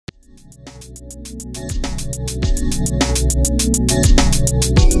Hello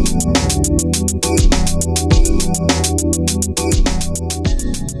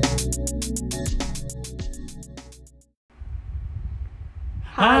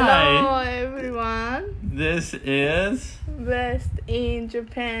everyone. This is Best in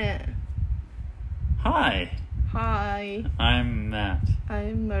Japan. Hi. Hi, I'm Matt.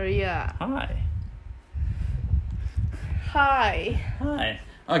 I'm Maria. Hi. Hi.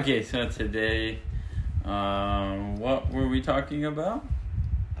 Okay, so today, what were we talking about?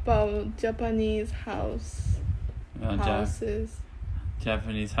 About Japanese houses.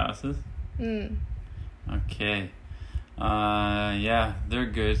 Japanese houses. Mm. Okay. Yeah, they're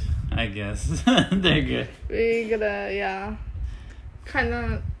good. I guess they're good. We're gonna kind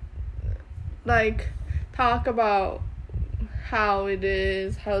of like talk about how it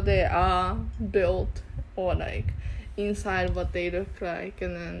is, how they are built, or like inside what they look like,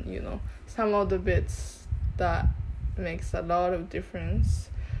 and then some of the bits that makes a lot of difference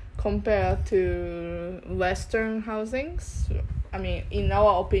compared to Western housings. I mean, in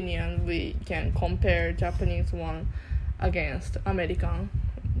our opinion, we can compare Japanese one against American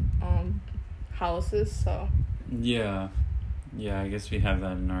houses. So Yeah, I guess we have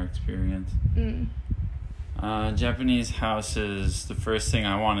that in our experience. mm. Japanese houses, the first thing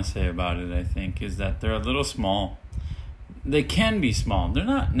I want to say about it, I think, is that they're a little small. They can be small. They're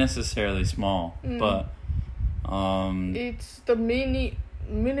not necessarily small, but It's the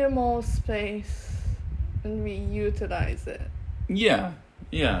minimal space, and we utilize it. Yeah.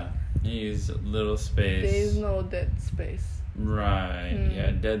 You use little space. There is no dead space. Right.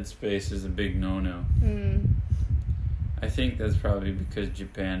 Yeah, dead space is a big no-no. I think that's probably because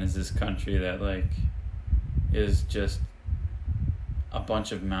Japan is this country that is just a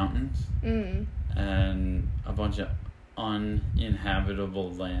bunch of mountains and a bunch of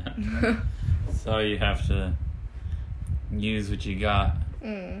uninhabitable land. So you have to use what you got.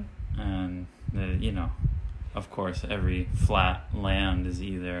 And of course every flat land is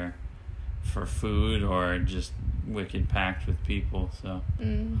either for food or just wicked packed with people, so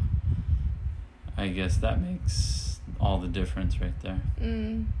I guess that makes all the difference right there.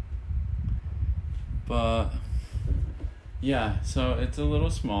 But yeah, so it's a little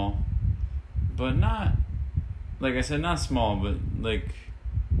small, but not, like I said, not small, but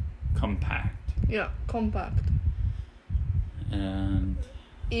compact. Yeah, compact. And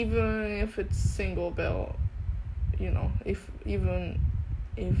Even if it's single built, even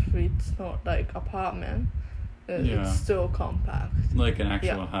if it's not like apartment, it's still compact. Like an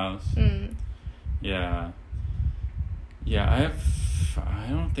actual house. Yeah, I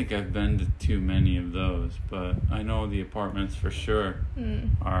don't think I've been to too many of those, but I know the apartments for sure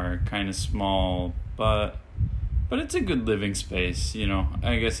are kind of small, but it's a good living space,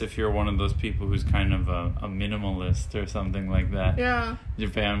 I guess if you're one of those people who's kind of a minimalist or something like that,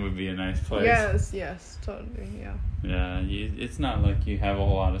 Japan would be a nice place. Yes, totally, yeah. Yeah, it's not like you have a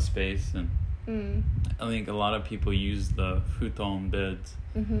whole lot of space, and I think a lot of people use the futon beds,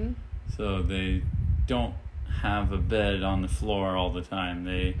 so they don't have a bed on the floor all the time.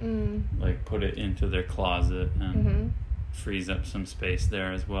 They put it into their closet and frees up some space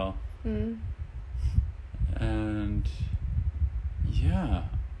there as well. And yeah,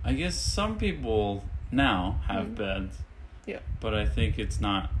 I guess some people now have beds. Yeah. But I think it's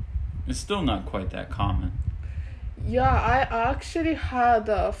still not quite that common. Yeah, I actually had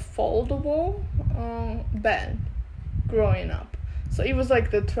a foldable bed growing up. So it was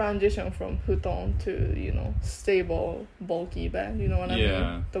like the transition from futon to, stable, bulky bed. You know what I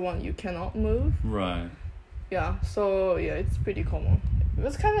mean? The one you cannot move. Right. Yeah, so yeah, it's pretty common. It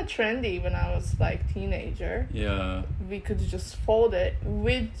was kind of trendy when I was teenager. Yeah. We could just fold it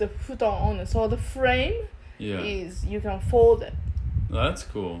with the futon on it. So the frame is, you can fold it. That's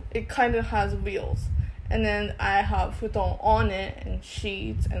cool. It kind of has wheels. And then I have futon on it and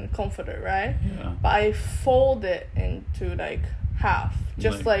sheets and comforter, right? Yeah. But I fold it into half,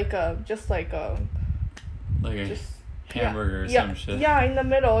 just like a hamburger or some shit. Yeah, in the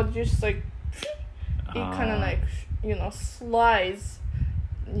middle, just it kind of slides,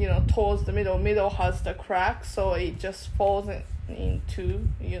 towards the middle. Middle has the crack, so it just falls into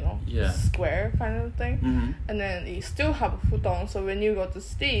square kind of thing. And then you still have a futon, so when you go to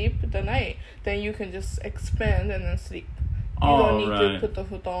sleep the night, then you can just expand and then sleep. You don't need to put the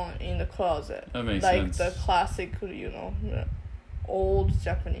futon in the closet. That makes sense. Like the classic, old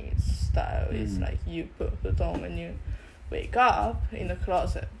Japanese style is you put futon when you wake up in the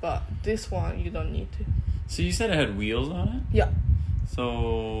closet, but this one you don't need to. So you said it had wheels on it? Yeah.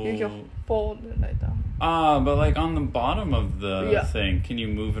 So you can fold it like that. But like on the bottom of the Yeah. thing, can you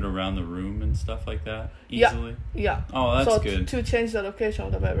move it around the room and stuff like that easily? Yeah. Oh, that's so good. To change the location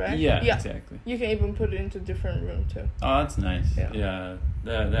of the bed, right? Yeah, exactly. You can even put it into different room too. Oh, that's nice. Yeah.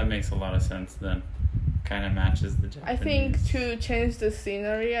 That makes a lot of sense then. Kind of matches the Japanese. I think to change the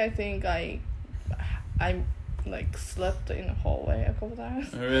scenery, I think I like slept in the hallway a couple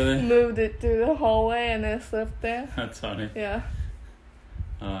times. Really? Moved it to the hallway and then slept there. That's funny. Yeah.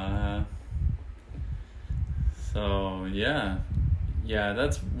 So yeah,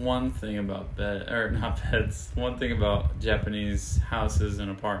 that's one thing about not beds. One thing about Japanese houses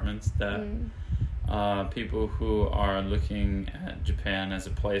and apartments that people who are looking at Japan as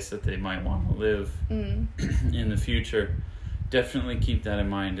a place that they might want to live in the future, definitely keep that in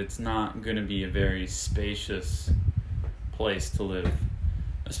mind. It's not going to be a very spacious place to live,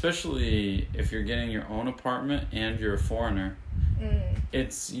 especially if you're getting your own apartment and you're a foreigner.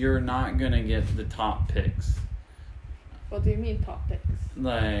 You're not going to get the top picks. What do you mean top picks?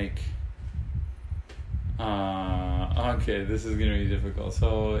 Like, okay, this is going to be difficult.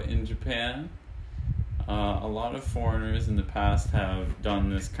 So in Japan, a lot of foreigners in the past have done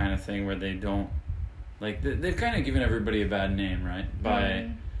this kind of thing where they don't, like, they've kind of given everybody a bad name, right?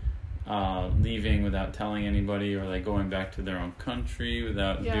 By leaving without telling anybody, or like going back to their own country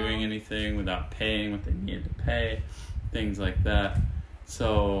without doing anything, without paying what they needed to pay, things like that.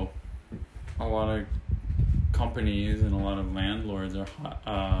 So a lot of companies and a lot of landlords are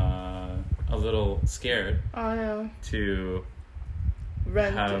a little scared to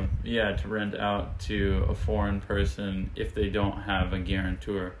rent out to a foreign person if they don't have a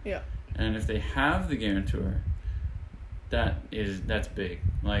guarantor. And if they have the guarantor, that's big.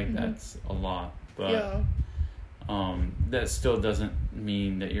 Like that's a lot. But that still doesn't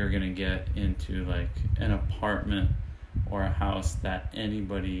mean that you're gonna get into like an apartment or a house that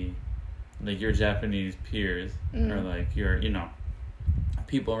anybody, like your Japanese peers or like your,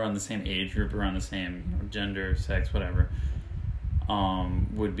 people around the same age group, around the same gender, sex, whatever,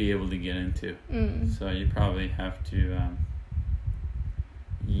 would be able to get into. So you probably have to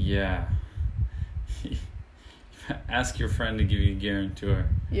ask your friend to give you a guarantor.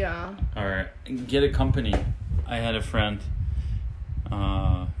 Or get a company. I had a friend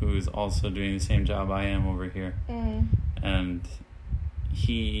who is also doing the same job I am over here, and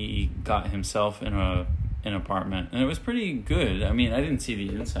he got himself in an apartment, and it was pretty good. I mean, I didn't see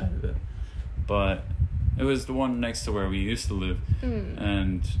the inside of it, but it was the one next to where we used to live,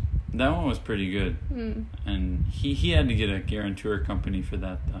 and that one was pretty good. And he had to get a guarantor company for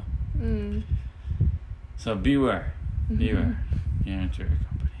that though. So beware, guarantor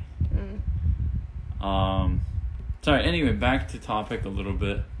company. Sorry. Anyway, back to topic a little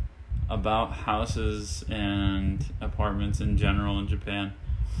bit about houses and apartments in general in Japan.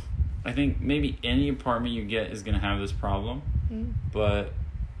 I think maybe any apartment you get is going to have this problem, but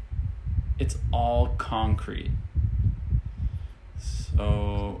it's all concrete.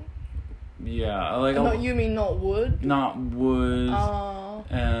 So, yeah, like no, you mean not wood? Not wood.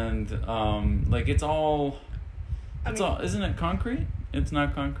 And like it's all. Isn't it concrete? It's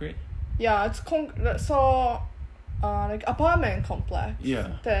not concrete. Yeah, it's so, like apartment complex.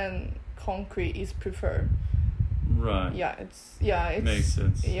 Yeah. Then concrete is preferred. Right. It's makes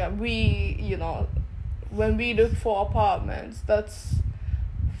sense. Yeah, we when we look for apartments, that's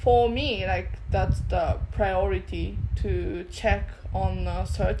for me that's the priority to check on a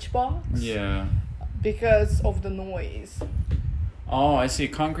search box. Yeah. Because of the noise. Oh, I see.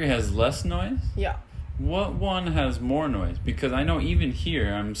 Concrete has less noise? Yeah. What one has more noise? Because I know even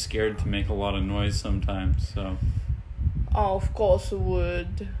here I'm scared to make a lot of noise sometimes, so. Oh, of course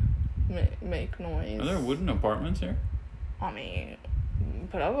wood make noise. Are there wooden apartments here? I mean,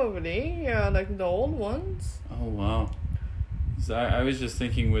 probably. Yeah, like the old ones. Oh, wow. So I was just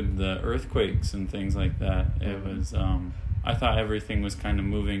thinking with the earthquakes and things like that, it was, I thought everything was kind of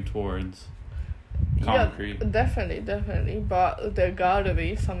moving towards concrete. Yeah, definitely. But there gotta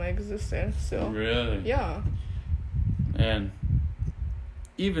be some existence, so. Really? Yeah. And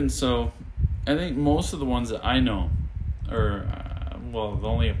even so, I think most of the ones that I know, or, the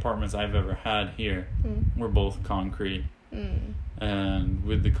only apartments I've ever had here were both concrete. And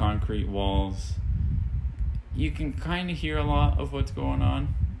with the concrete walls, you can kind of hear a lot of what's going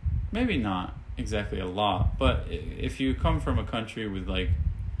on. Maybe not exactly a lot, but if you come from a country with like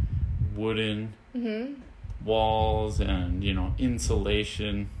wooden walls and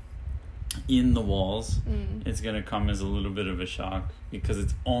insulation in the walls, it's gonna come as a little bit of a shock because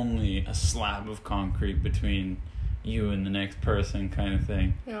it's only a slab of concrete between you and the next person, kind of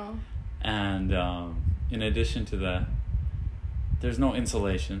thing. Yeah. And in addition to that, there's no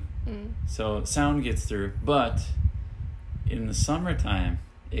insulation. So sound gets through. But in the summertime,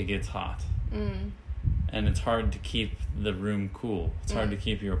 it gets hot. And it's hard to keep the room cool. It's hard to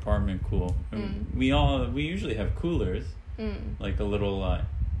keep your apartment cool. We usually have coolers, like a little, a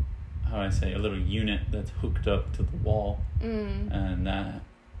little unit that's hooked up to the wall, and that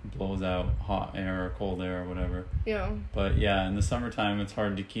blows out hot air or cold air or whatever. Yeah. But yeah, in the summertime it's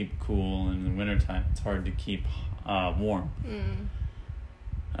hard to keep cool, and in the wintertime it's hard to keep warm.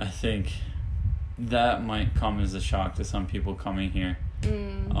 I think that might come as a shock to some people coming here.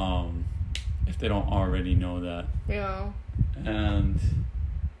 If they don't already know that. Yeah. And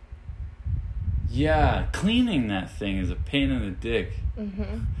yeah, cleaning that thing is a pain in the dick.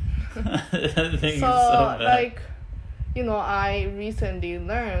 That thing is so bad. Like, I recently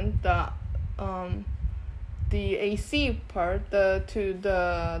learned that the AC part, the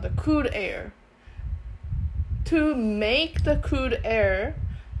cool air, to make the cool air,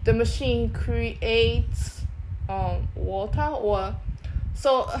 the machine creates water or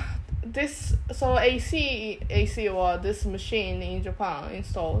AC or this machine in Japan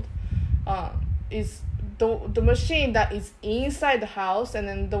installed is the machine that is inside the house, and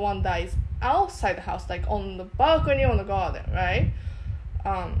then the one that is outside the house, like on the balcony on the garden, right?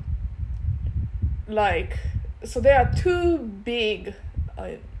 So there are two big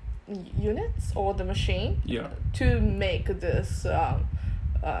units or the machine to make this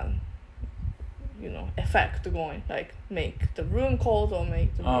effect going, like make the room cold or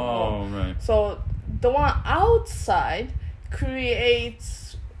make the room warm. Right. So the one outside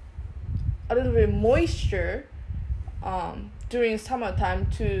creates a little bit moisture during summertime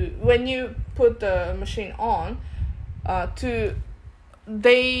when you put the machine on,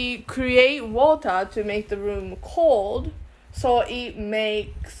 they create water to make the room cold, so it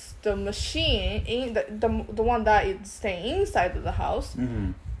makes the machine in the one that is staying inside of the house,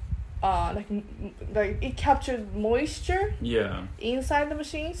 like it captured moisture inside the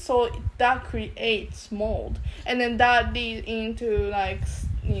machine, so that creates mold, and then that leads into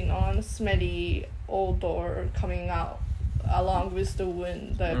smelly odor coming out along with the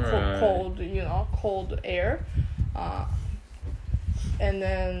wind, cold air, and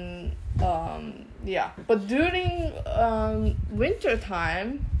then but during winter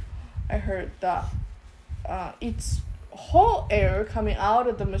time, I heard that it's hot air coming out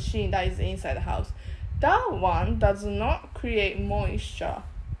of the machine that is inside the house. That one does not create moisture.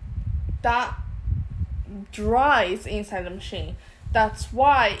 That dries inside the machine. That's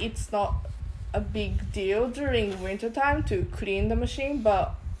why it's not a big deal during winter time to clean the machine,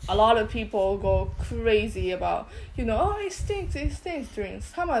 but a lot of people go crazy about, it stinks during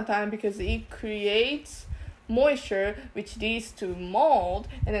summertime because it creates moisture, which leads to mold,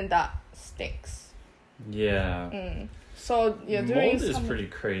 and then that stinks. Yeah. So during mold is pretty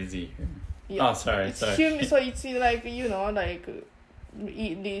crazy here. Yeah. Oh, sorry. It's humid, so it's like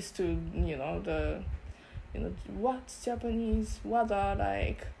it leads to what's Japanese weather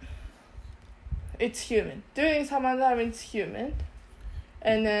like. It's humid during summertime. It's humid,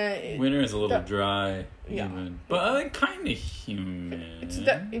 and then winter is a little dry. Even, but kind of humid.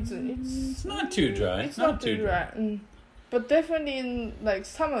 It's not too dry. It's not too dry. But definitely in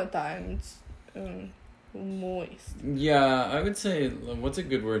summertime, it's moist. Yeah, I would say, what's a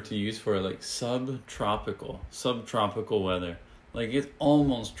good word to use for it? Subtropical weather. It's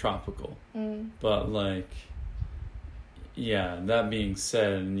almost tropical. But that being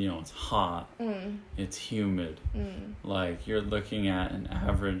said, it's hot. It's humid. You're looking at an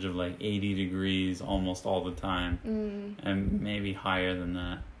average of 80 degrees almost all the time, and maybe higher than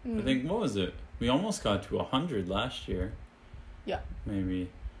that. I think, what was it? We almost got to 100 last year. Yeah. Maybe.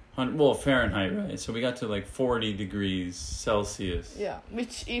 100, well, Fahrenheit, right? So we got to 40 degrees Celsius. Yeah,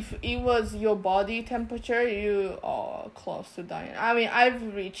 which if it was your body temperature, you are close to dying. I mean,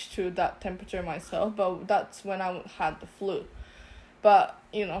 I've reached to that temperature myself, but that's when I had the flu. But,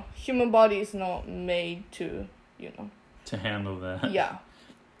 human body is not made to, to handle that. Yeah.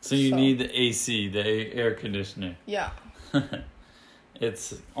 So you need the AC, the air conditioner. Yeah.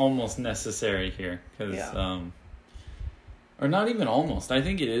 It's almost necessary here because or not even almost. I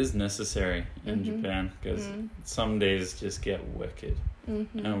think it is necessary in Japan because some days just get wicked.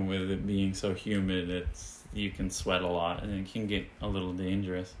 And with it being so humid, you can sweat a lot and it can get a little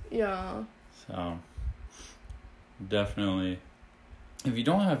dangerous. Yeah. So definitely, if you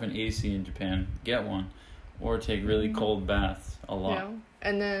don't have an AC in Japan, get one or take really cold baths a lot. Yeah.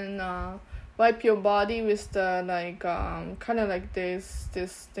 And then wipe your body with the kind of like this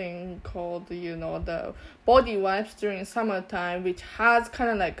thing called the body wipes during summertime, which has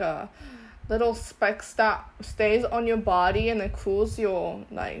kind of little specks that stays on your body and it cools your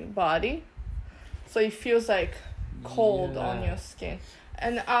like body, so it feels like cold on your skin.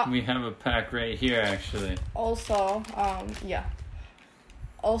 And we have a pack right here actually. Also,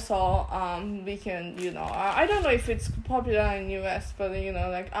 we can, I don't know if it's popular in US, but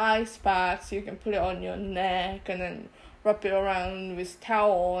like ice packs, you can put it on your neck and then wrap it around with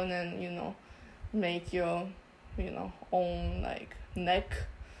towel and then make your own like neck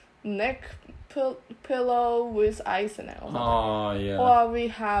pillow with ice in it. Oh yeah. Or we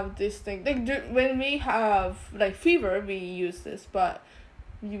have this thing like when we have like fever, we use this, but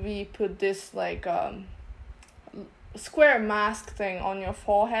we put this like square mask thing on your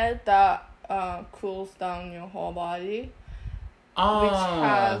forehead that cools down your whole body, which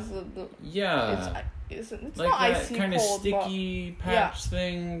has it's like not that icy kind of cold, sticky patch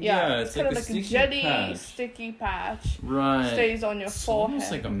thing. It's like kind a of like sticky a jelly patch. sticky patch. Right. Stays on your it's forehead.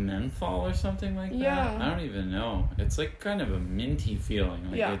 Almost like a menthol or something like that. Yeah. I don't even know. It's like kind of a minty feeling.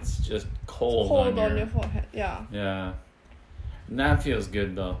 Like it's just cold, Cold on your forehead. Yeah. Yeah. And that feels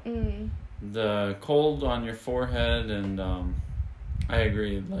good though. The cold on your forehead, and I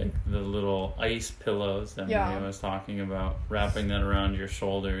agree, like the little ice pillows that Maria was talking about, wrapping that around your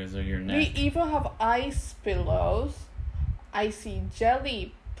shoulders or your neck. We even have ice pillows, icy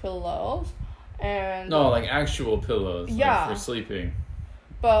jelly pillows, and no, like actual pillows, like for sleeping.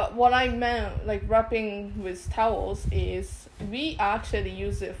 But what I meant, like wrapping with towels, is we actually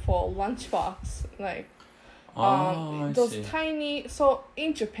use it for lunchbox, like those tiny. So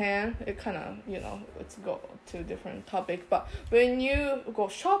in Japan, it kind of let's go to a different topic. But when you go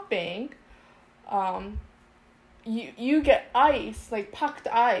shopping, you get ice, like packed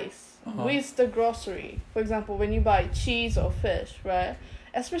ice with the grocery. For example, when you buy cheese or fish, right?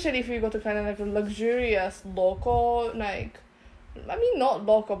 Especially if you go to kind of like a luxurious local, like, I mean not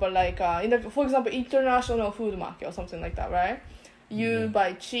local, but like for example, international food market or something like that, right? You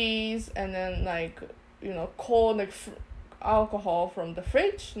buy cheese and then like cold like alcohol from the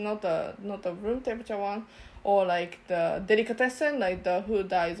fridge, not the room temperature one, or like the delicatessen, like the food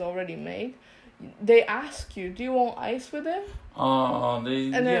that is already made. They ask you, do you want ice with it?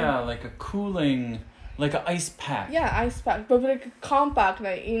 Like a cooling, like an ice pack. Yeah, ice pack, but like compact.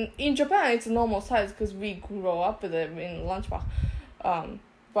 Like in Japan, it's a normal size because we grew up with it in lunchbox.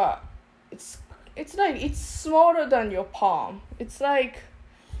 But it's like it's smaller than your palm. It's like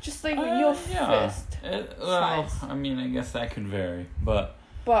just like your fist. Size. I mean, I guess that could vary, but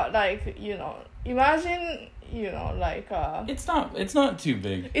like imagine like it's not too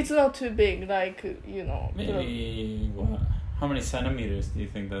big. It's not too big, like maybe what? How many centimeters do you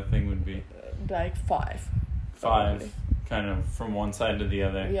think that thing would be? Like 5. 5, probably. Kind of from one side to the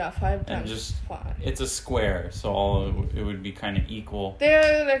other. Yeah, 5 times and just 5. It's a square, so it would be kind of equal. There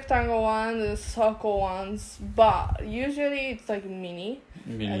are rectangle ones, the circle ones, but usually it's like mini.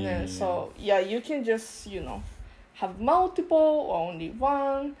 And then you can just have multiple or only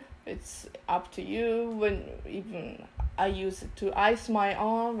one. It's up to you. When even I use it to ice my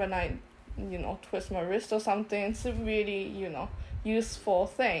arm when I twist my wrist or something. It's a really useful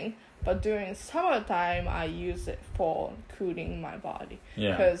thing. But during summertime, I use it for cooling my body.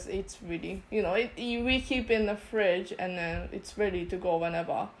 Yeah. Because it's really, we keep in the fridge and then it's ready to go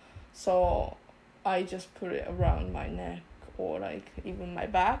whenever. So I just put it around my neck or like even my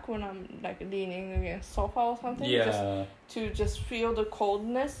back when I'm like leaning against sofa or something. Yeah. Just feel the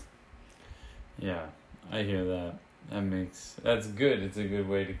coldness. Yeah, I hear that. That's good. It's a good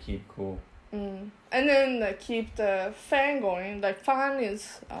way to keep cool. And then keep the fan going. Like fan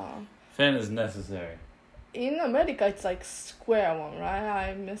is necessary. In America, it's like square one, right?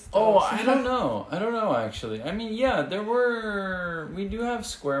 I missed. I don't know actually. I mean, yeah, we do have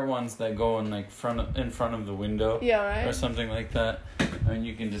square ones that go in like in front of the window. Yeah, right. Or something like that. And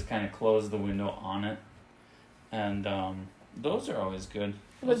you can just kind of close the window on it, and those are always good.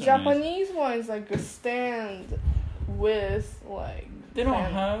 The Japanese one is like a stand with like. They don't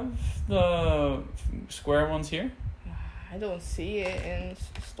have the square ones here? I don't see it in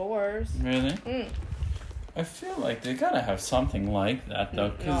stores. Really? I feel like they gotta have something like that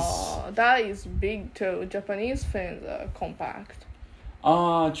though. No, that is big too. Japanese fans are compact.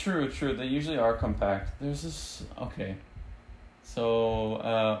 True. They usually are compact. There's this. Okay. So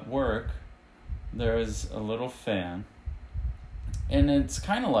at work, there is a little fan. And it's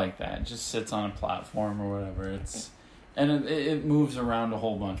kind of like that. It just sits on a platform or whatever. And it moves around a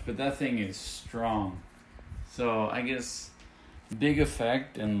whole bunch. But that thing is strong. So I guess big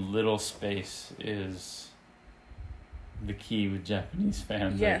effect and little space is the key with Japanese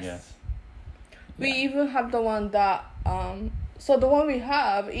fans, yes. I guess. We even have the one that so the one we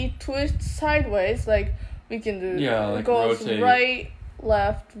have, it twists sideways, like we can do. Yeah, like it goes rotate.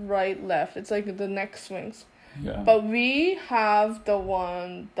 right, left. It's like the neck swings. Yeah. But we have the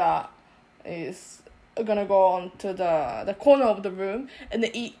one that is gonna go onto the corner of the room, and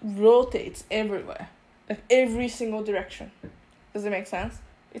then it rotates everywhere, like every single direction. Does it make sense?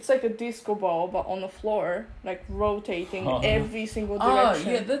 It's like a disco ball, but on the floor, like rotating every single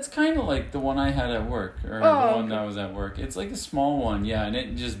direction. Yeah, that's kind of like the one I had at work, or the one that was at work. It's like a small one, yeah, and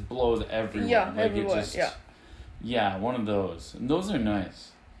it just blows everywhere. Yeah, like everywhere, it just, yeah, one of those. And those are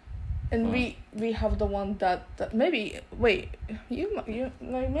nice. And we have the one that maybe maybe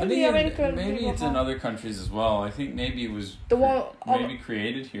American. Maybe it's in other countries as well. I think maybe it was the one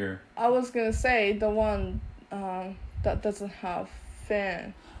created here. I was gonna say the one that doesn't have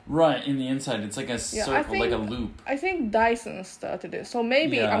fan. Right, in the inside, it's like a circle, like a loop. I think Dyson started it, so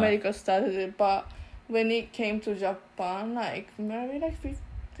maybe America started it, but when it came to Japan, like maybe like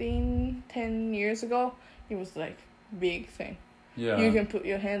 10 years ago, it was like big thing. Yeah. You can put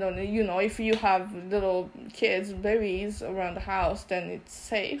your hand on it. You know, if you have little kids, babies around the house, then it's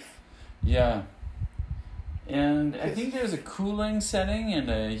safe. Yeah. And I think there's a cooling setting and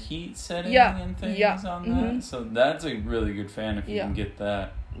a heat setting and things on that. So that's a really good fan if you can get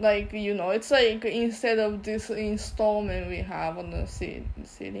that. Like, you know, it's like instead of this installment we have on the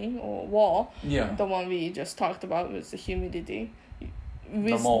ceiling or wall, the one we just talked about with the humidity.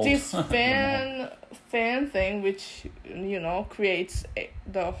 With this fan thing, which, you know, creates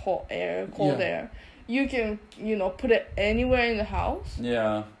the hot air, cold air, you can, you know, put it anywhere in the house.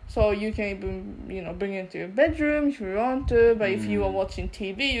 Yeah. So you can even, you know, bring it to your bedroom if you want to. But if you are watching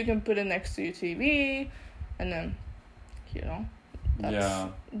TV, you can put it next to your TV, and then, you know,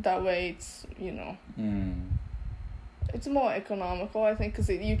 that way it's, you know, it's more economical, I think, because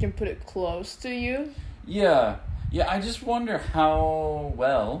you can put it close to you. Yeah. Yeah, I just wonder how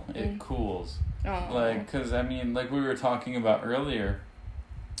well it cools. Like, because, I mean, like we were talking about earlier,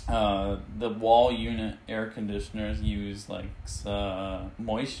 the wall unit air conditioners use, like,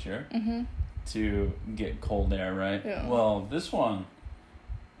 moisture to get cold air, right? Yeah. Well, this one,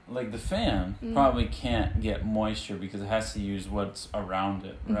 like the fan, probably can't get moisture because it has to use what's around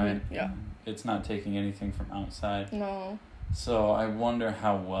it, right? Yeah. It's not taking anything from outside. No. So I wonder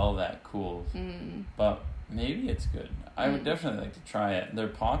how well that cools. But maybe it's good. I would definitely like to try it. They're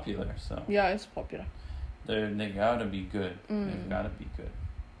popular, so. Yeah, it's popular. They gotta be good. They've gotta be good.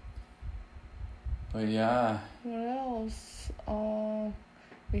 But yeah. What else?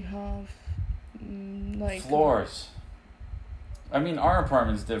 We have like floors. I mean, our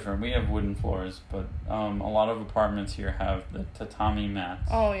apartment's different. We have wooden floors, but a lot of apartments here have the tatami mats.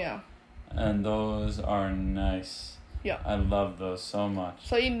 Oh yeah. And those are nice. Yeah. I love those so much.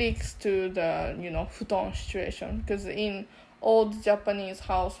 So it leads to the, you know, futon situation, because in old Japanese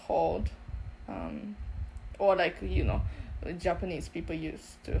household, or like, you know, Japanese people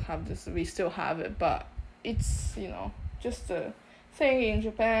used to have this, we still have it, but it's, you know, just a thing in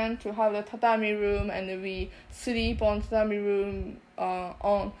Japan to have the tatami room, and we sleep on tatami room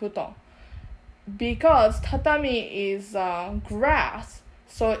on futon. Because tatami is grass,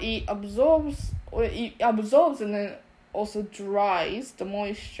 so it absorbs and then also dries the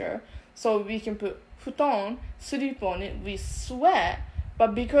moisture, so we can put futon, sleep on it, we sweat,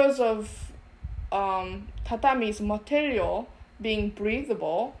 but because of tatami's material being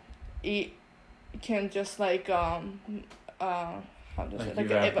breathable, it can just like how does it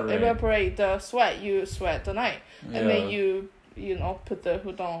evaporate the sweat. You sweat the night, and then you know, put the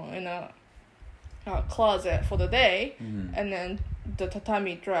futon in a closet for the day, and then the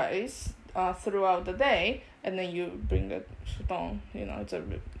tatami dries throughout the day, and then you bring the futon, you know, it's a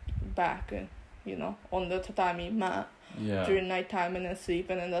back, you know, on the tatami mat during nighttime, and then sleep,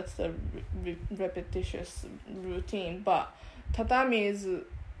 and then that's the repetitious routine. But tatami is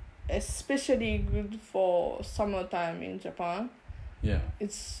especially good for summertime in Japan. Yeah.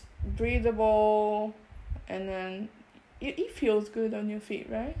 It's breathable, and then it feels good on your feet,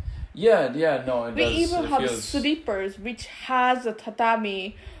 right? Yeah, no, it does. We even have slippers which has a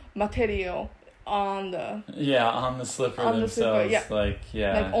tatami material on the slipper themselves. Like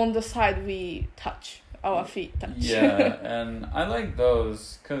on the side we touch, our feet touch. Yeah, and I like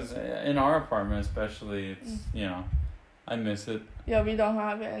those because in our apartment especially, it's you know, I miss it. Yeah, we don't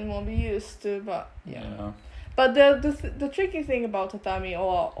have it anymore. We used to, but yeah. Yeah. But the tricky thing about tatami,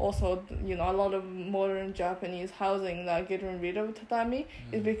 or also, you know, a lot of modern Japanese housing that are getting rid of tatami,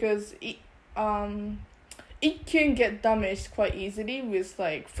 is because it can get damaged quite easily with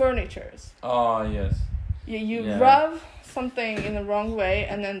like furnitures. Oh yes. You rub something in the wrong way,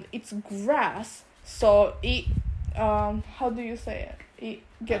 and then it's grass, so it how do you say it? It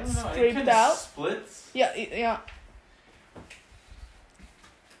I gets don't know, it stripped kinda out. splits. Yeah,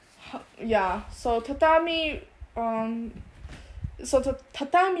 yeah. So tatami,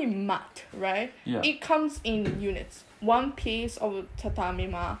 tatami mat, right? Yeah. It comes in units. One piece of tatami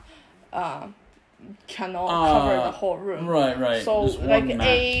mat, cannot cover the whole room. Right. So Just one like mat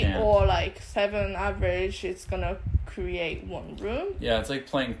 8 can't. or like 7 average, it's gonna create one room. Yeah, it's like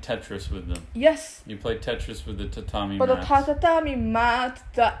playing Tetris with them. Yes. You play Tetris with the tatami But mats. the tatami mat,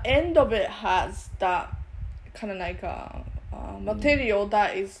 the end of it has that kind of like material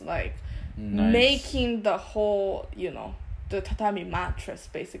that is like Nice. making the whole, the tatami mattress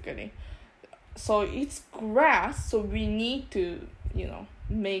basically. So it's grass, so we need to,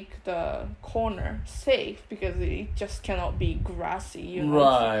 make the corner safe because it just cannot be grassy,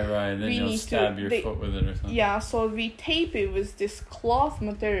 Right. Then We you'll need stab to- your they- foot with it or something. Yeah, so we tape it with this cloth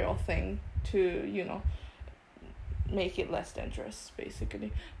material thing to, make it less dangerous,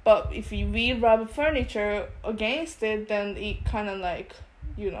 basically. But if we rub furniture against it, then it kind of like,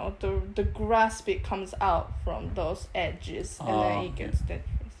 the grass bit comes out from those edges, and then it gets dangerous.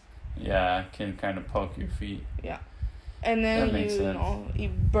 Yeah, it can kind of poke your feet. Yeah. And then, That makes sense.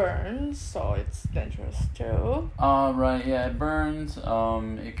 it burns, so it's dangerous too. Right, yeah, it burns.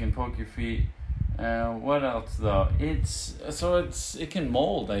 It can poke your feet. What else though? It can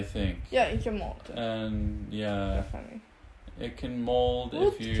mold, I think. Yeah, it can mold too. And yeah, Definitely. it can mold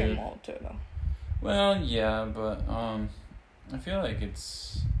Wood if you. can mold too, though. Well, yeah, but I feel like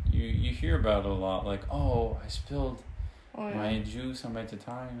it's you hear about it a lot. Like, oh, I spilled Oh, yeah. my juice on my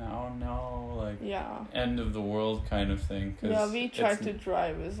tatami. Oh no, like Yeah. end of the world kind of thing. 'Cause Yeah, we tried it's- to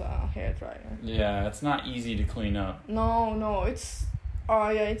dry with a hair dryer. Yeah, it's not easy to clean up. No, it's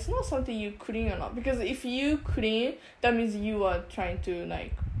it's not something you clean a lot, because if you clean, that means you are trying to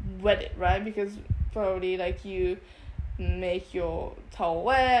like wet it, right? Because probably like you make your towel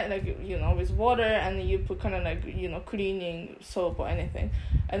wet, like with water, and then you put kind of like cleaning soap or anything,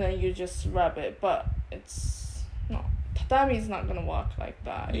 and then you just rub it. But it's no, tatami is not gonna work like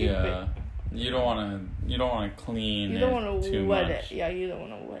that. Yeah, you don't wanna clean. You don't want to too wet much. it. Yeah, you don't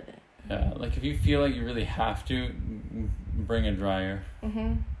want to wet it. Yeah, like if you feel like you really have to, bring a dryer.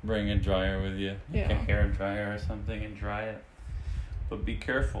 Bring a dryer with you, like a Yeah. hair dryer or something, and dry it. But be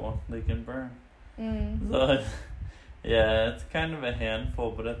careful; they can burn. So, yeah, it's kind of a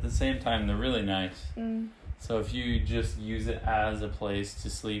handful, but at the same time, they're really nice. So if you just use it as a place to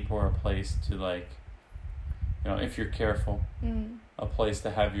sleep or a place to like, if you're careful, a place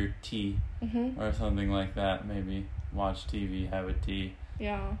to have your tea or something like that, maybe watch TV, have a tea,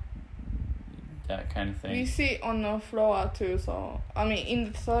 Yeah. that kind of thing. We sit on the floor too, so I mean in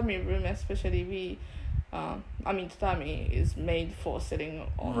the tatami room especially tatami is made for sitting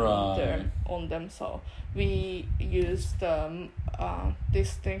on Right. on them, so we use the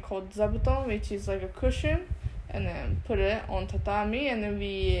this thing called zabuton, which is like a cushion, and then put it on tatami, and then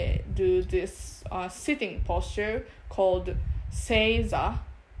we do this sitting posture called seiza,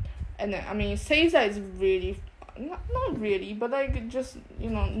 and then seiza is really not really, but like just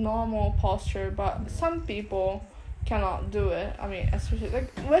normal posture, but some people cannot do it. Especially like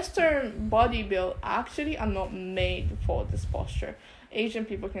Western body build actually are not made for this posture. Asian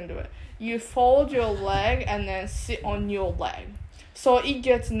people can do it. You fold your leg and then sit on your leg, so it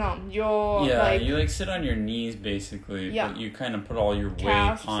gets numb. You like sit on your knees basically, Yeah. but you kind of put all your weight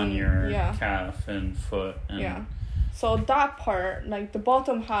Calves on and- your yeah. calf and foot. And Yeah. So that part, like the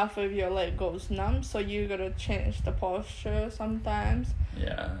bottom half of your leg goes numb, so you gotta change the posture sometimes.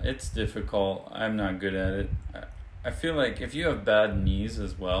 Yeah, it's difficult. I'm not good at it. I feel like if you have bad knees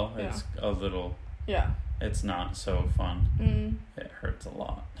as well, it's a little. Yeah. It's not so fun. It hurts a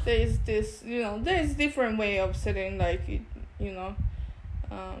lot. There's this, there's different way of sitting, like,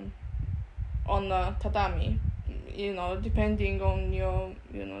 on the tatami, depending on your,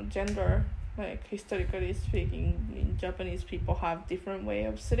 gender. Like, historically speaking, Japanese people have different way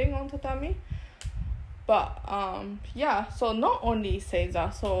of sitting on tatami. But, so not only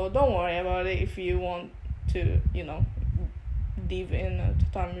seiza, so don't worry about it if you want to, live in a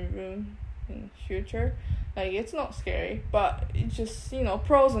tatami room in the future. Like, it's not scary, but it's just,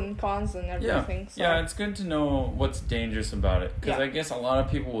 pros and cons and everything. So. Yeah, it's good to know what's dangerous about it. Because Yeah. I guess a lot of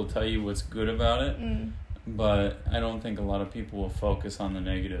people will tell you what's good about it, but I don't think a lot of people will focus on the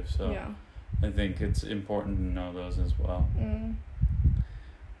negative. So Yeah. I think it's important to know those as well.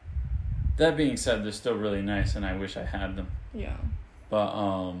 That being said, they're still really nice, and I wish I had them. Yeah.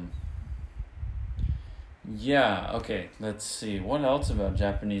 But, yeah, okay, let's see. What else about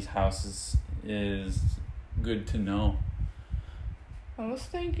Japanese houses is good to know? I was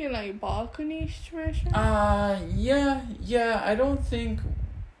thinking like balcony situation. Yeah. I don't think.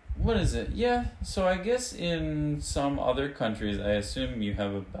 What is it? Yeah. So I guess in some other countries, I assume you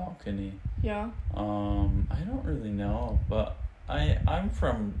have a balcony. Yeah. I don't really know, but I'm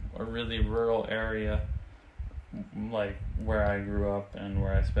from a really rural area, like where I grew up and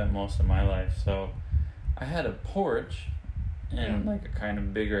where I spent most of my life. So I had a porch and like a kind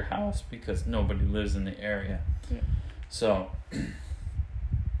of bigger house because nobody lives in the area. Yeah. So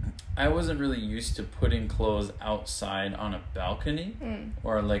I wasn't really used to putting clothes outside on a balcony,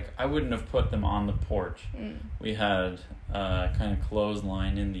 or like I wouldn't have put them on the porch. We had a kind of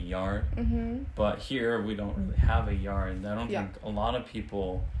clothesline in the yard, but here we don't really have a yard. I don't think a lot of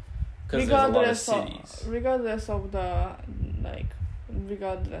people, because there's a lot of cities. Regardless of the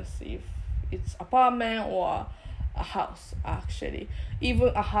regardless if it's apartment or a house, actually, even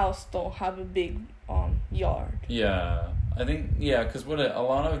a house don't have a big yard. Yeah. I think, because a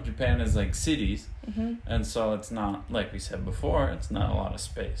lot of Japan is like cities, and so it's not, like we said before, it's not a lot of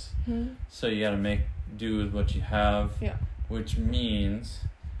space. So you gotta make do with what you have, which means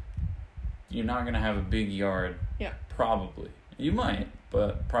you're not gonna have a big yard, probably. You might,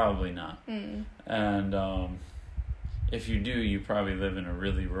 but probably not. And if you do, you probably live in a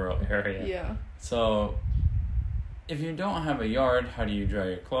really rural area. Yeah. So if you don't have a yard, how do you dry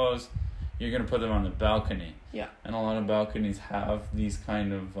your clothes? You're going to put them on the balcony. Yeah. And a lot of balconies have these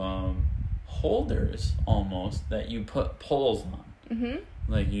kind of holders almost that you put poles on.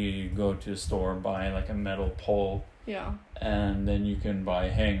 Like you go to a store, buy like a metal pole. Yeah. And then you can buy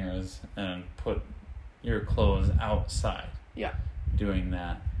hangers and put your clothes outside. Yeah. Doing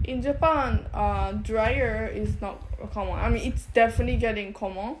that. In Japan, dryer is not common. I mean, it's definitely getting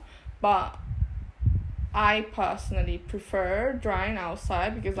common, but I personally prefer drying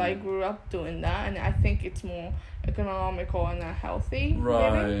outside because I grew up doing that, and I think it's more economical and healthy.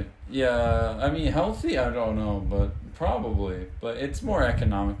 Right. Maybe? Yeah. I mean, healthy, I don't know, but probably. But it's more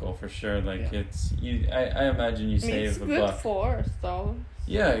economical for sure. Like it's you. I imagine you save a buck. It's good for us, though.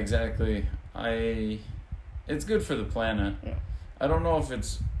 Yeah, exactly. It's good for the planet. Yeah. I don't know if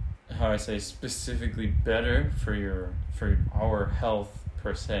it's how I say specifically better for our health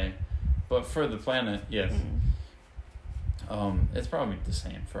per se. But for the planet, yes. It's probably the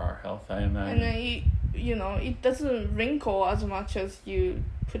same for our health, I imagine. And then it doesn't wrinkle as much as you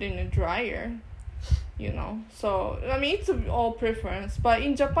put in a dryer, So, I mean, it's all preference. But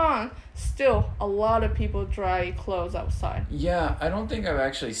in Japan, still, a lot of people dry clothes outside. Yeah, I don't think I've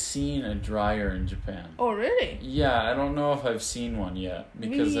actually seen a dryer in Japan. Oh, really? Yeah, I don't know if I've seen one yet.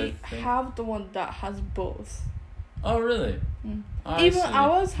 Because we have the one that has both. Oh, really? Even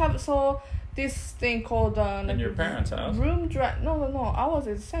ours have this thing called in your parents' house? Room dry. No. Ours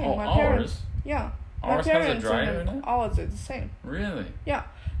is the same. Oh, my parents. Ours? Yeah. Ours my parents has a dryer in it? Ours is the same. Really? Yeah.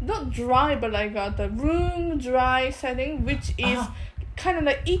 Not dry, but like the room dry setting, which is kind of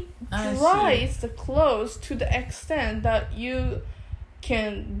like it dries the clothes to the extent that you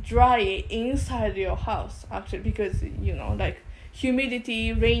can dry it inside your house, actually, because like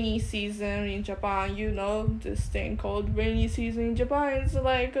humidity, rainy season in Japan, this thing called rainy season in Japan is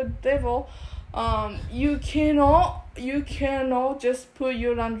like a devil. You cannot just put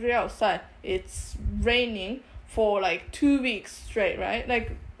your laundry outside. It's raining for like 2 weeks straight, right?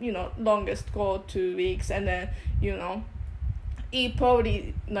 Like, longest go 2 weeks, and then, it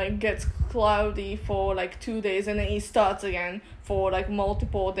probably like gets cloudy for like 2 days, and then it starts again for like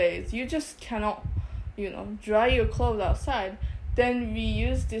multiple days. You just cannot, dry your clothes outside. Then we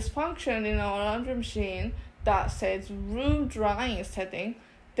use this function in our laundry machine that says room drying setting.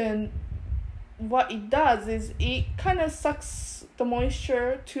 Then what it does is it kind of sucks the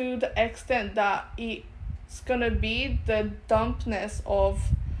moisture to the extent that it's gonna be the dampness of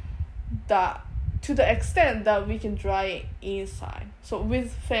that, to the extent that we can dry it inside. So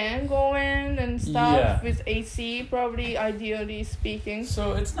with fan going and stuff, with AC probably, ideally speaking.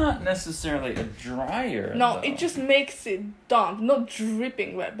 So it's not necessarily a dryer. No, though. it just makes it damp, not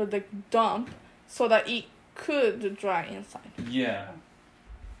dripping wet, but like damp, so that it could dry inside. Yeah.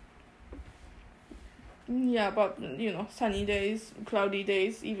 Yeah, but sunny days, cloudy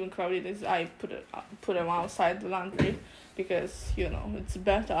days, I put them outside the laundry because it's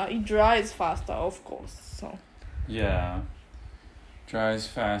better. It dries faster, of course. So. Yeah. Dries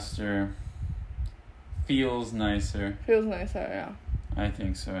faster. Feels nicer. Yeah. I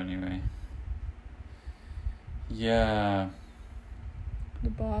think so anyway. Yeah. The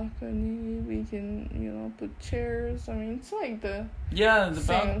balcony, we can, put chairs. I mean, it's like the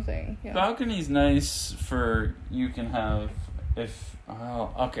same thing. Yeah. Balcony's nice for, you can have, if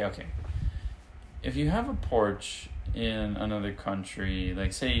you have a porch in another country,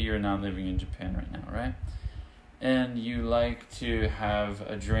 like say you're not living in Japan right now, right? And you like to have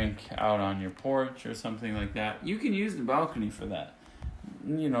a drink out on your porch or something like that, you can use the balcony for that.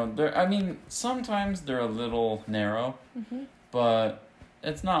 You know, sometimes they're a little narrow, but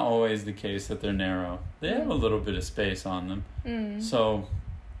it's not always the case that they're narrow. They have a little bit of space on them. So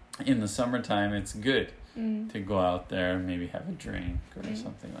in the summertime, it's good to go out there and maybe have a drink or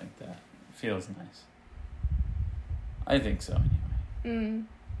something like that. It feels nice. I think so, anyway.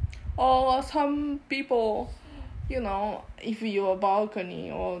 Or some people, you know, if your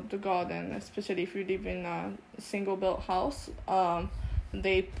balcony or the garden, especially if you live in a single built house,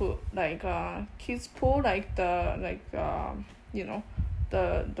 they put like a kids pool, like the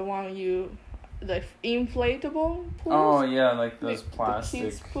one the inflatable pools. Oh yeah, like those plastic the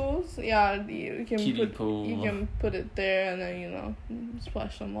kids pools. Yeah, you can kiddie pool. You can put it there and then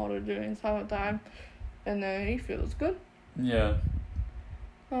splash some water during summertime, and then it feels good. Yeah.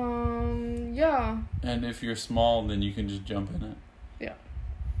 Yeah. And if you're small, then you can just jump in it. Yeah.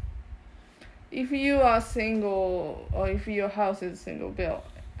 If you are single, or if your house is single built,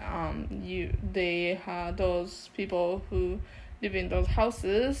 they have those people who live in those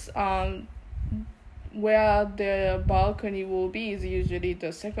houses, where their balcony will be is usually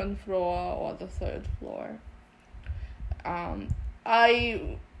the second floor or the third floor. When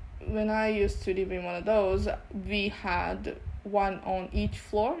I used to live in one of those, we had one on each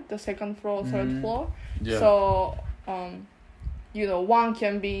floor, the second floor, third floor. Yeah. So, one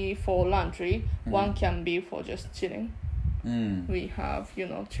can be for laundry, one can be for just chilling. We have,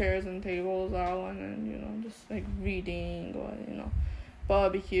 chairs and tables out, and then, just like reading or,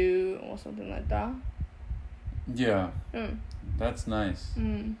 barbecue or something like that. Yeah. That's nice.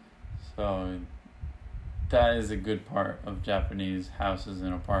 So that is a good part of Japanese houses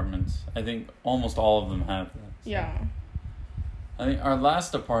and apartments. I think almost all of them have that. So. Yeah. I think our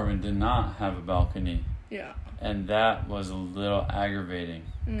last apartment did not have a balcony. Yeah. And that was a little aggravating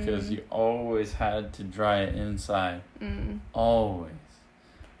because you always had to dry it inside. Always.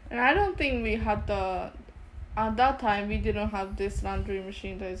 And I don't think we had at that time we didn't have this laundry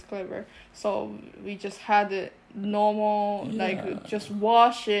machine that is clever. So we just had it normal, like just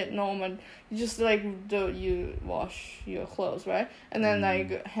wash it normal. Just like you wash your clothes, right? And then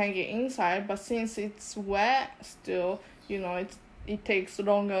like hang it inside. But since it's wet still, it takes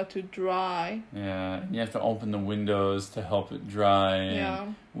longer to dry. Yeah, you have to open the windows to help it dry. Yeah.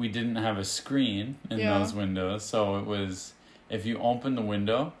 And we didn't have a screen in those windows, so it was, if you open the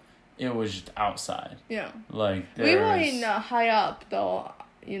window, it was just outside. Yeah. Like we were in high up though,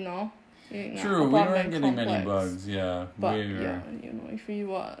 True, we weren't getting many bugs, yeah. But if you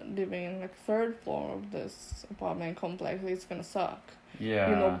were living in like third floor of this apartment complex, it's gonna suck.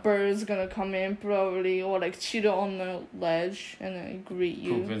 Yeah. Birds gonna come in probably, or like chill on the ledge and then greet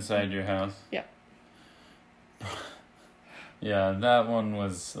you. Poop inside your house. Yeah. Yeah, that one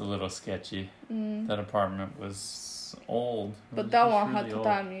was a little sketchy. That apartment was old. But that one had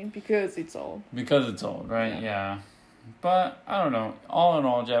tatami because it's old. Because it's old, right? Yeah. But, I don't know. All in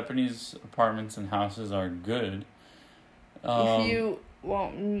all, Japanese apartments and houses are good. If you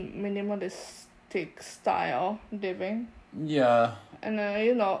want minimalistic style living. Yeah. And,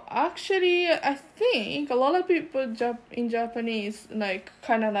 actually, I think a lot of people in Japanese, like,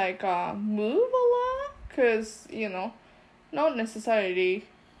 kind of like move a lot. Because, not necessarily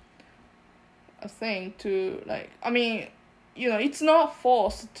a thing to, like, it's not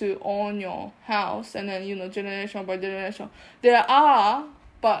forced to own your house and then, generation by generation. There are,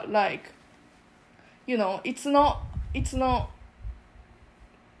 but like, it's not,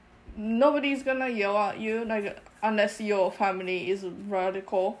 nobody's gonna yell at you, like, unless your family is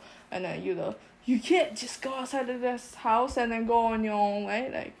radical and then, you can't just go outside of this house and then go on your own way.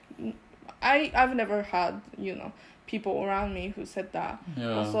 Like, I've never had, people around me who said that.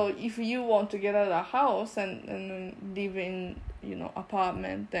 Yeah. So if you want to get out of the house and live in,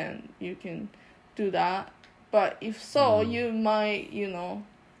 apartment, then you can do that. But if so, you might,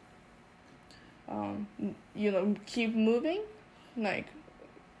 keep moving, like,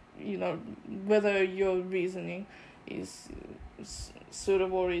 whether your reasoning is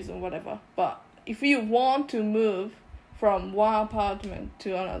suitable reason, whatever. But if you want to move from one apartment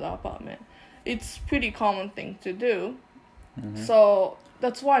to another apartment, it's pretty common thing to do. So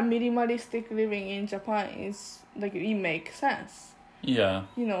that's why minimalistic living in Japan is like, it makes sense. Yeah.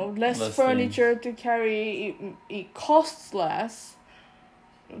 Less furniture to carry. It costs less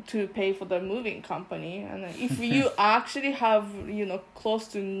to pay for the moving company. And then if you actually have, close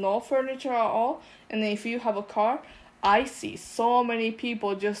to no furniture at all, and then if you have a car, I see so many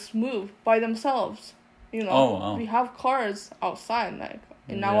people just move by themselves. You know, Oh, wow. we have cars outside, like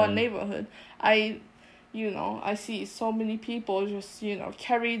in our neighborhood. I see so many people just,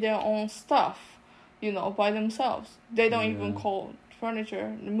 carry their own stuff, by themselves. They don't even call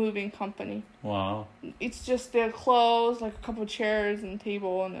furniture the moving company. Wow. It's just their clothes, like a couple chairs and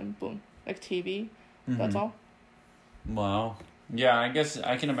table, and then boom, like TV. That's all. Wow. Yeah, I guess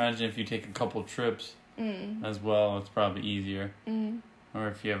I can imagine if you take a couple trips as well, it's probably easier. Or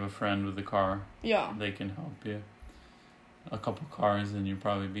if you have a friend with a car, they can help you. A couple cars and you'd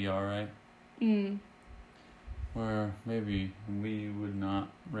probably be alright. Where maybe we would not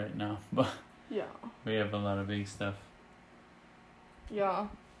right now, but we have a lot of big stuff. Yeah.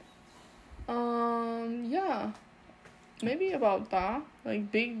 Maybe about that,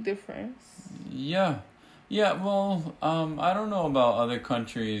 like big difference. Yeah, well, I don't know about other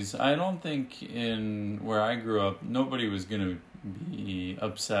countries. I don't think in where I grew up, nobody was gonna be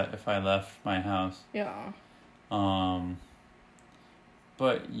upset if I left my house. Yeah.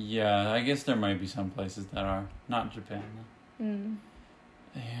 But yeah, I guess there might be some places that are. Not Japan, though.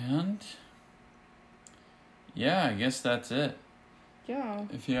 And yeah, I guess that's it. Yeah.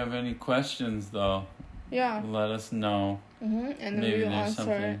 If you have any questions, though, let us know. And then maybe we'll there's answer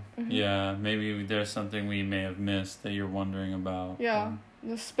something. it. Yeah, maybe there's something we may have missed that you're wondering about. Yeah,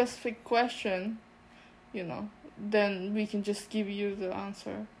 the specific question, then we can just give you the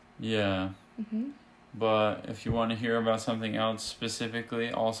answer. Yeah. But if you want to hear about something else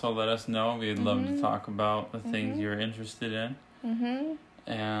specifically, also let us know. We'd love to talk about the things you're interested in.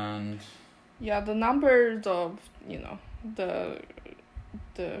 And yeah, the numbers of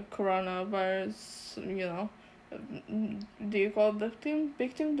the coronavirus, do you call victim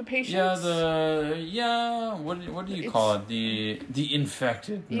the patients? What do you call it? The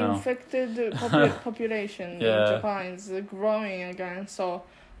infected. No. Infected population in Japan is growing again, so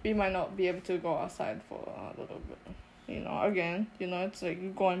we might not be able to go outside for a little bit. Again, it's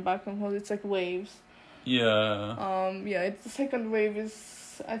like going back and forth. It's like waves. Yeah. It's the second wave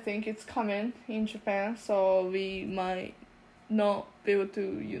is, I think it's coming in Japan, so we might not be able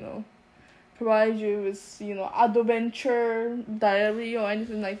to, provide you with, adventure diary or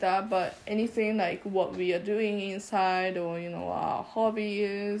anything like that, but anything like what we are doing inside or, our hobby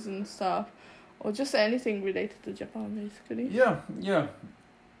is and stuff, or just anything related to Japan, basically. Yeah.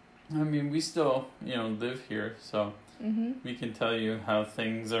 I mean, we still, live here, so we can tell you how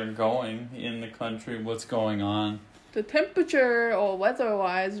things are going in the country, what's going on. The temperature or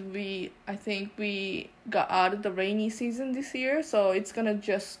weather-wise, I think we got out of the rainy season this year, so it's gonna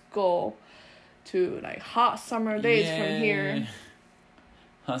just go to like hot summer days from here.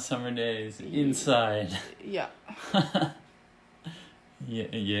 Hot summer days inside. Yeah.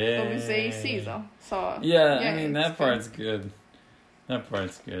 Yeah. But we say AC though, so. Yeah, I mean that part's good. But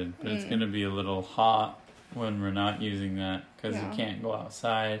it's gonna be a little hot when we're not using that because you can't go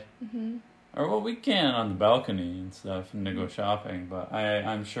outside. Or well, we can on the balcony and stuff and to go shopping, but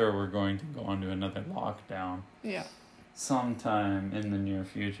I'm sure we're going to go into another lockdown. Yeah. Sometime in the near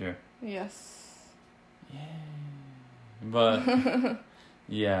future. Yes. Yeah. But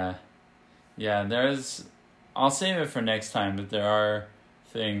there's I'll save it for next time, but there are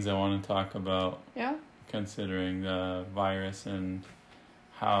things I want to talk about. Yeah. Considering the virus and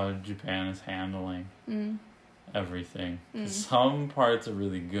how Japan is handling everything. Some parts are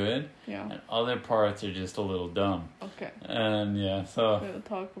really good, and other parts are just a little dumb. Okay. And so we'll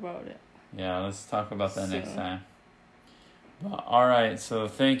talk about it. Yeah, let's talk about that next time. But, all right, so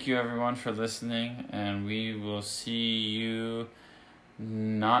thank you everyone for listening, and we will see you.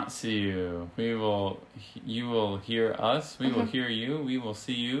 Not see you. You will hear us. We will hear you. We will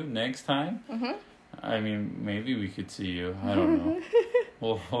see you next time. I mean, maybe we could see you. I don't know.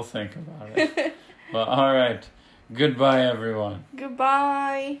 We'll think about it. But all right. Goodbye, everyone.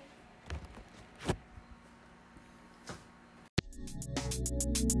 Goodbye.